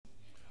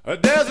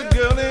There's a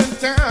girl in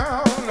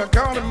town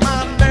calling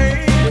my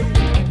name.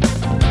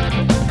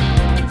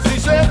 She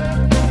said,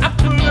 I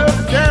put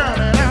her down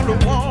and I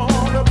don't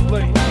wanna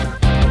play.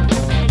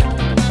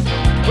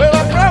 Well,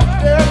 I broke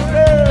that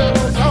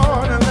girl's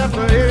heart and left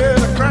her here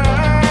to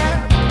cry.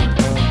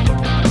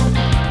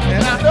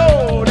 And I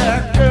know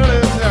that girl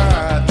is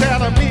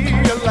telling me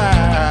a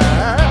lie.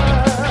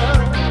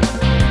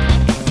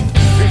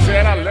 She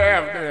said I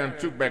left and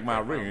took back my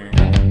ring.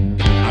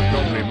 I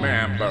don't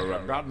remember a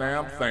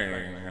goddamn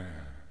thing.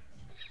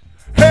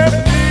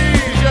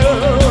 Amnesia,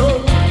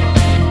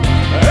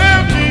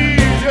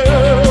 amnesia,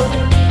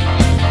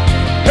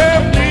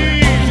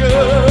 amnesia,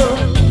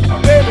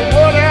 baby,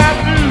 what I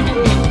do?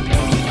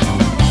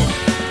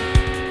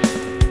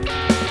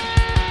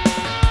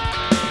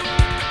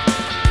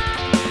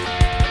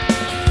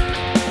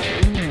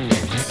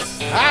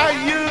 I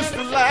used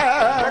to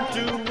like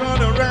to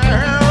run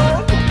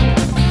around.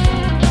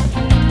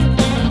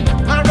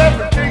 My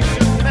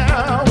reputation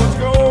now was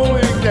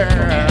going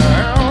down.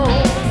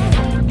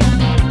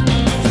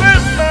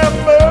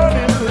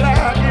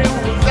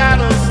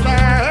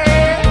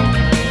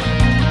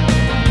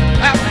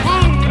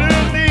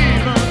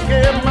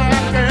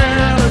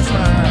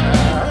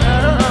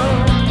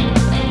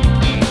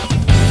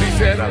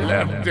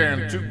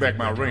 And took back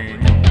my ring.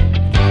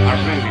 I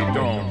really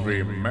don't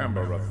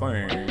remember a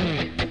thing.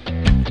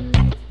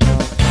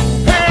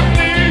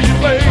 Amnesia,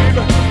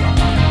 baby.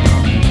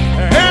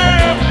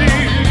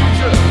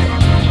 Amnesia.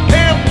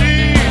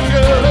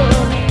 Amnesia.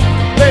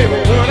 Baby,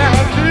 what I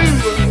do?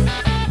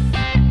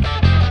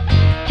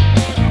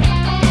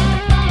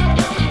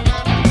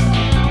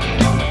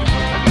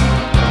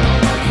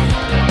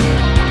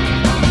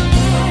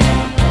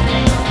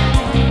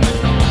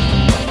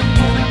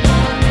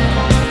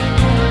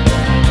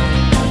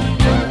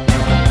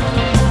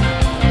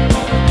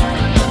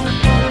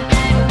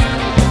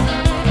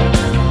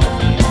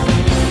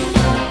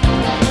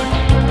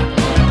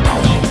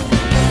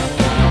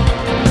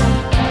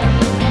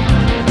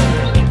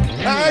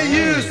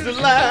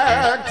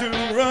 Like to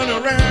run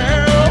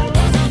around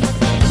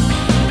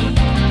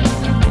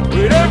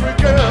with every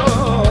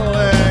girl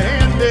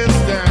in this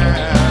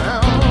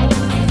town.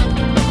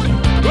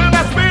 Well, I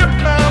spent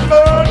my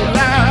money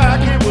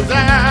like it was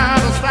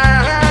out of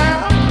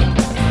style.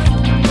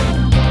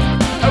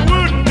 I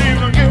wouldn't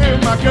even give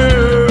my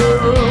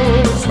girl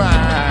a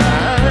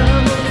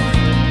smile.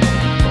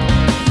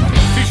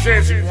 She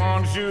said she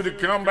wants you to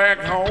come back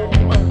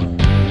home.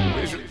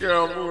 Wish a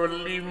girl would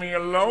leave me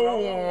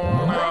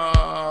alone.